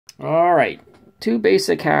All right, two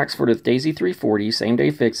basic hacks for the Daisy 340, same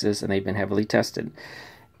day fixes, and they've been heavily tested.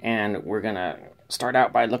 And we're gonna start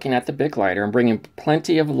out by looking at the Bic lighter and bringing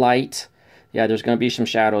plenty of light. Yeah, there's gonna be some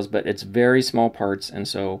shadows, but it's very small parts, and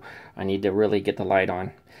so I need to really get the light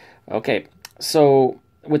on. Okay, so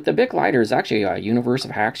with the Bic lighter, there's actually a universe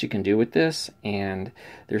of hacks you can do with this, and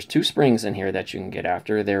there's two springs in here that you can get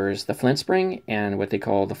after. There's the flint spring and what they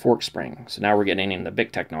call the fork spring. So now we're getting into the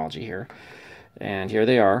Bic technology here. And here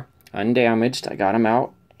they are, undamaged. I got them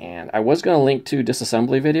out, and I was going to link to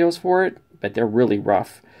disassembly videos for it, but they're really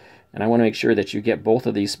rough. And I want to make sure that you get both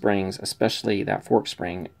of these springs, especially that fork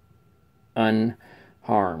spring,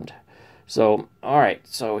 unharmed. So, alright,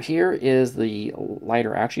 so here is the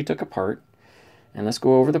lighter I actually took apart. And let's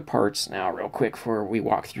go over the parts now real quick before we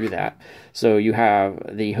walk through that. So you have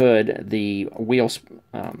the hood, the wheel,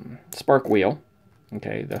 spark wheel,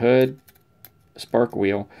 okay, the hood, spark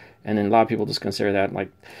wheel, and then a lot of people just consider that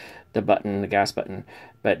like the button, the gas button,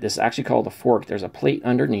 but this is actually called a fork. There's a plate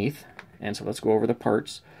underneath, and so let's go over the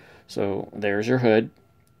parts. So there's your hood.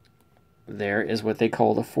 There is what they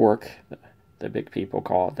call the fork. The big people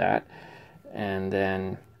call it that. And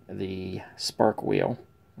then the spark wheel,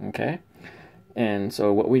 okay? And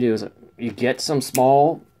so what we do is you get some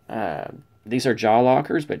small, these are jaw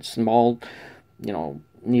lockers, but small, you know,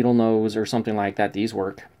 needle nose or something like that. These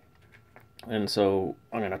work. And so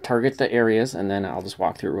I'm going to target the areas, and then I'll just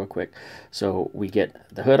walk through it real quick. So we get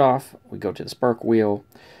the hood off, we go to the spark wheel,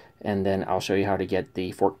 and then I'll show you how to get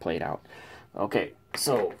the fork plate out. Okay,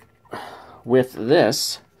 so with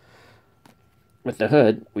this, with the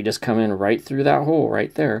hood, we just come in right through that hole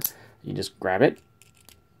right there. You just grab it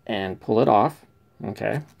and pull it off,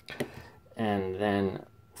 okay? And then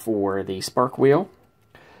for the spark wheel,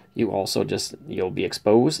 you also just, you'll be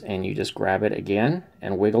exposed, and you just grab it again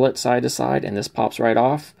and wiggle it side to side, and this pops right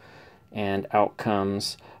off, and out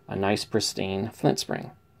comes a nice pristine flint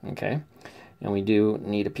spring, okay? And we do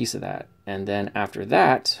need a piece of that. And then after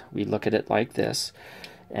that, we look at it like this,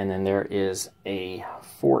 and then there is a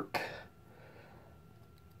fork.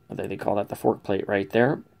 They call that the fork plate right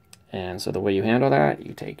there. And so the way you handle that,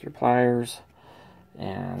 you take your pliers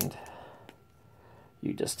and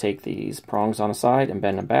you just take these prongs on the side and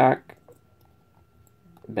bend them back,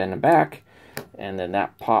 and then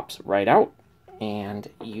that pops right out, and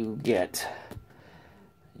you get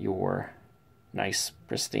your nice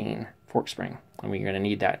pristine fork spring. And we're going to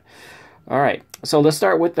need that. All right, so let's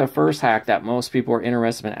start with the first hack that most people are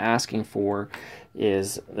interested in asking for.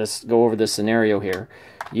 Is let's go over this scenario here.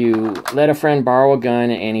 You let a friend borrow a gun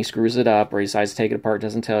and he screws it up, or he decides to take it apart,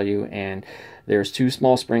 doesn't tell you, and there's two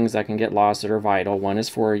small springs that can get lost that are vital. One is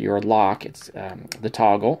for your lock. It's the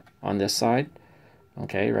toggle on this side,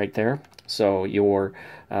 okay, right there. So your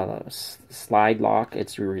slide lock,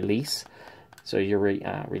 it's your release. So your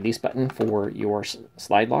release button for your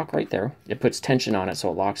slide lock right there. It puts tension on it, so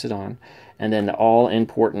it locks it on. And then the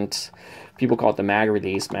all-important, people call it the mag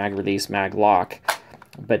release, mag lock,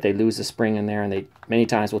 but they lose the spring in there, and they many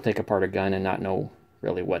times will take apart a gun and not know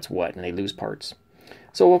really what's what, and they lose parts.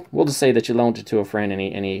 So we'll just say that you loaned it to a friend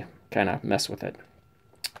and he kind of messed with it.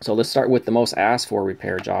 So let's start with the most asked for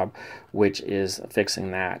repair job, which is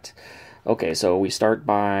fixing that. Okay, so we start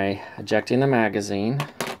by ejecting the magazine,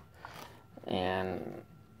 and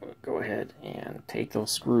go ahead and take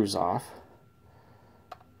those screws off.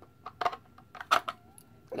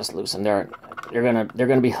 Just loosen there. They're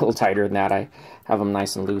gonna be a little tighter than that. I have them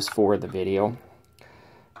nice and loose for the video,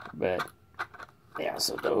 but yeah,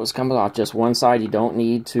 so those come off just one side. You don't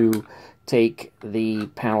need to take the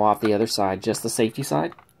panel off the other side, just the safety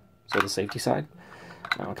side. So the safety side,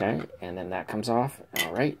 okay, and then that comes off.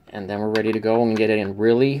 All right, and then we're ready to go and get it in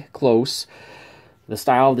really close. The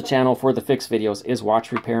style of the channel for the fix videos is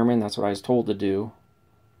watch repairman. That's what I was told to do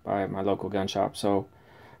by my local gun shop. So, all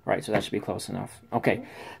right, so that should be close enough. Okay,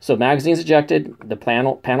 so magazine's ejected, the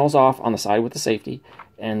panel's off on the side with the safety,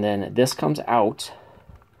 and then this comes out.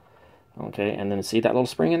 Okay, and then see that little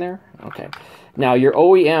spring in there? Okay. Now your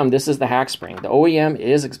OEM, this is the hack spring. The OEM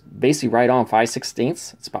is basically right on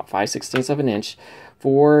 5/16. It's about 5/16 of an inch.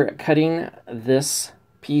 For cutting this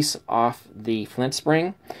piece off the flint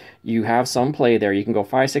spring, you have some play there. You can go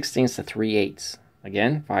 5/16 to 3/8.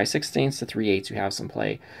 Again, 5/16 to 3/8, you have some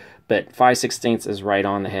play. But 5/16 is right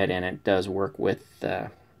on the head, and it does work with this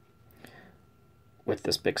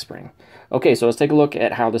Bic spring. Okay, so let's take a look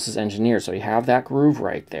at how this is engineered. So you have that groove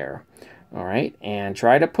right there. All right, and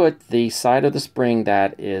try to put the side of the spring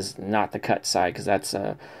that is not the cut side, because that's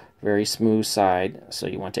a very smooth side. So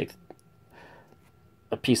you want to take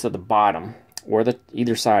a piece of the bottom or the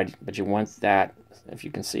either side, but you want that, if you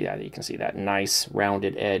can see that, you can see that nice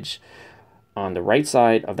rounded edge on the right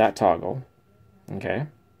side of that toggle, okay?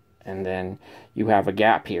 And then you have a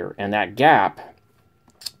gap here, and that gap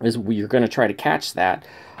is you're going to try to catch that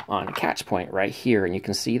on a catch point right here, and you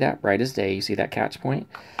can see that right as day. You see that catch point?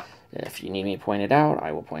 If you need me to point it out,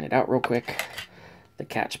 I will point it out real quick. The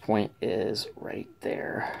catch point is right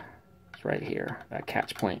there. It's right here, that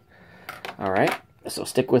catch point. All right, so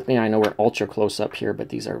stick with me. I know we're ultra close up here, but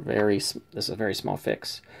this is a very small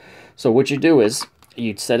fix. So what you do is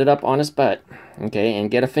you'd set it up on his butt, okay,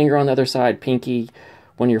 and get a finger on the other side, pinky,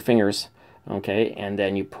 one of your fingers, okay, and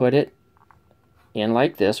then you put it in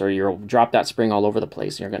like this, or you'll drop that spring all over the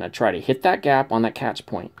place. You're going to try to hit that gap on that catch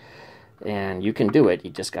point, and you can do it.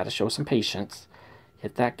 You just got to show some patience.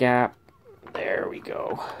 Hit that gap. There we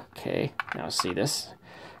go. Okay, now see this.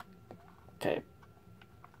 Okay,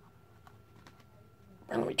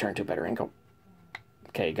 and let me turn to a better angle.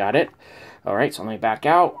 Okay, got it. All right, so let me back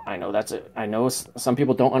out. I know that's it. I know some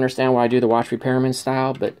people don't understand why I do the watch repairman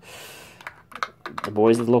style, but the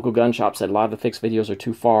boys at the local gun shop said a lot of the fixed videos are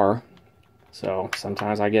too far. So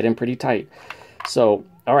sometimes I get in pretty tight. So,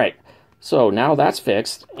 all right. So now that's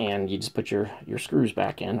fixed, and you just put your screws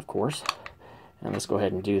back in, of course. And let's go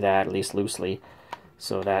ahead and do that, at least loosely,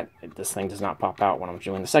 so that this thing does not pop out when I'm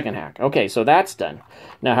doing the second hack. Okay, so that's done.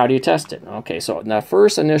 Now, how do you test it? Okay, so the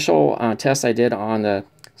first initial test I did on the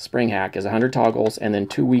spring hack is 100 toggles, and then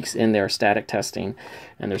 2 weeks in there static testing,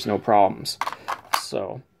 and there's no problems.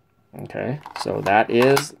 So, okay, so that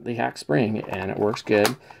is the hack spring, and it works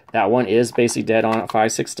good. That one is basically dead on at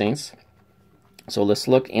 5/16. So let's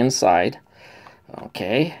look inside.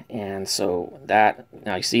 Okay, and so that,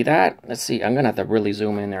 now you see that? Let's see, I'm going to have to really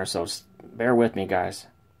zoom in there, so bear with me, guys.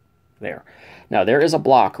 There. Now there is a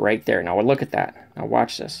block right there. Now look at that. Now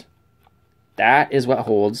watch this. That is what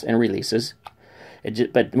holds and releases.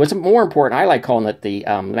 But what's more important, I like calling it the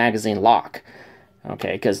magazine lock.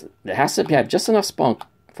 Okay, because it has to have just enough spunk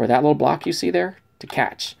for that little block you see there to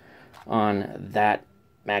catch on that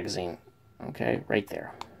magazine. Okay, right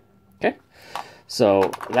there. Okay,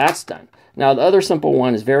 so that's done. Now the other simple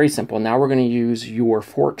one is very simple. Now we're going to use your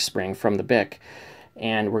fork spring from the Bic,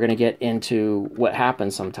 and we're going to get into what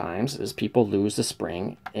happens sometimes is people lose the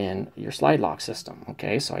spring in your slide lock system.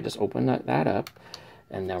 Okay, so I just open that up,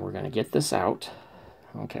 and then we're going to get this out.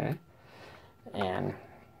 Okay, and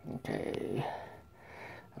okay,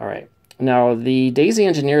 all right. Now the Daisy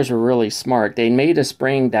engineers were really smart. They made a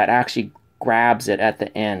spring that actually grabs it at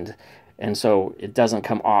the end, and so it doesn't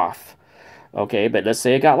come off. Okay, but let's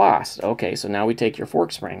say it got lost. Okay, so now we take your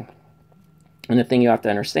fork spring, and the thing you have to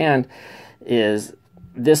understand is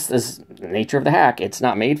this is the nature of the hack. It's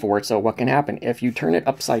not made for it, so what can happen? If you turn it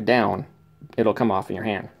upside down, it'll come off in your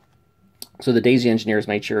hand. So the Daisy engineers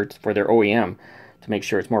made sure for their OEM to make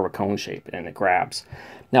sure it's more of a cone shape and it grabs.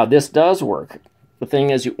 Now this does work. The thing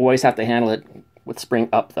is you always have to handle it with spring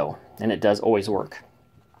up though, and it does always work.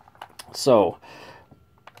 So,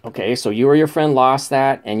 okay, so you or your friend lost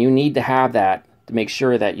that, and you need to have that to make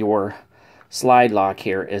sure that your slide lock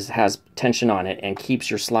here has tension on it and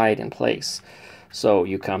keeps your slide in place. So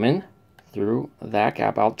you come in through that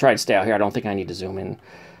gap. I'll try to stay out here. I don't think I need to zoom in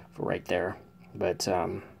for right there. But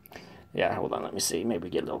yeah, hold on, let me see. Maybe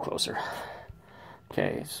get a little closer.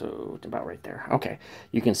 Okay, so about right there. Okay,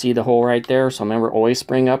 you can see the hole right there. So remember, always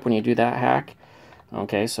spring up when you do that hack.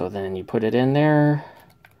 Okay, so then you put it in there.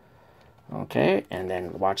 Okay, and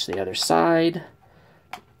then watch the other side.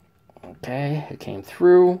 Okay, it came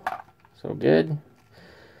through. So good.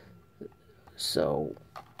 So,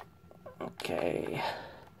 okay.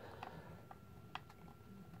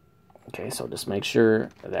 Okay, so just make sure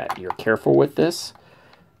that you're careful with this.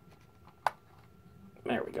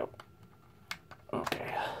 There we go.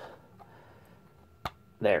 Okay.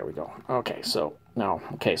 There we go. Okay, so now,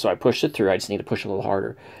 okay, so I pushed it through. I just need to push a little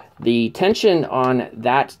harder. The tension on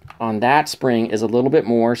that spring is a little bit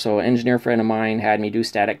more, so an engineer friend of mine had me do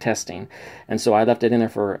static testing, and so I left it in there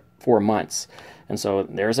for 4 months. And so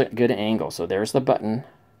there's a good angle. So there's the button,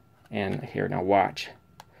 and here, now watch.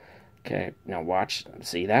 Okay, now watch,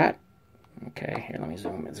 see that? Okay, here, let me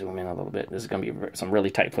zoom in a little bit. This is going to be some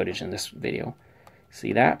really tight footage in this video.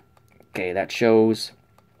 See that? Okay, that shows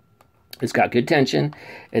it's got good tension.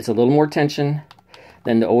 It's a little more tension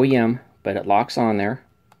than the OEM, but it locks on there.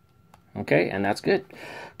 Okay, and that's good.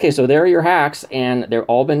 Okay, so there are your hacks, and they've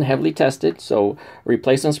all been heavily tested. So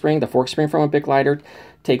replacement spring, the fork spring from a Bic lighter,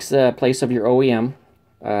 takes the place of your OEM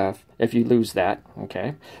if you lose that.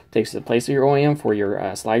 Okay, takes the place of your OEM for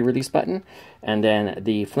your slide release button, and then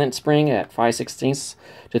the flint spring at 5/16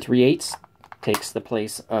 to 3/8 takes the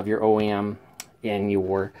place of your OEM in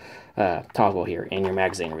your toggle here in your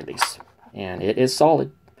magazine release, and it is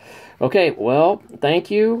solid. Okay, well, thank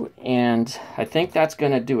you, and I think that's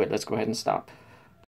going to do it. Let's go ahead and stop.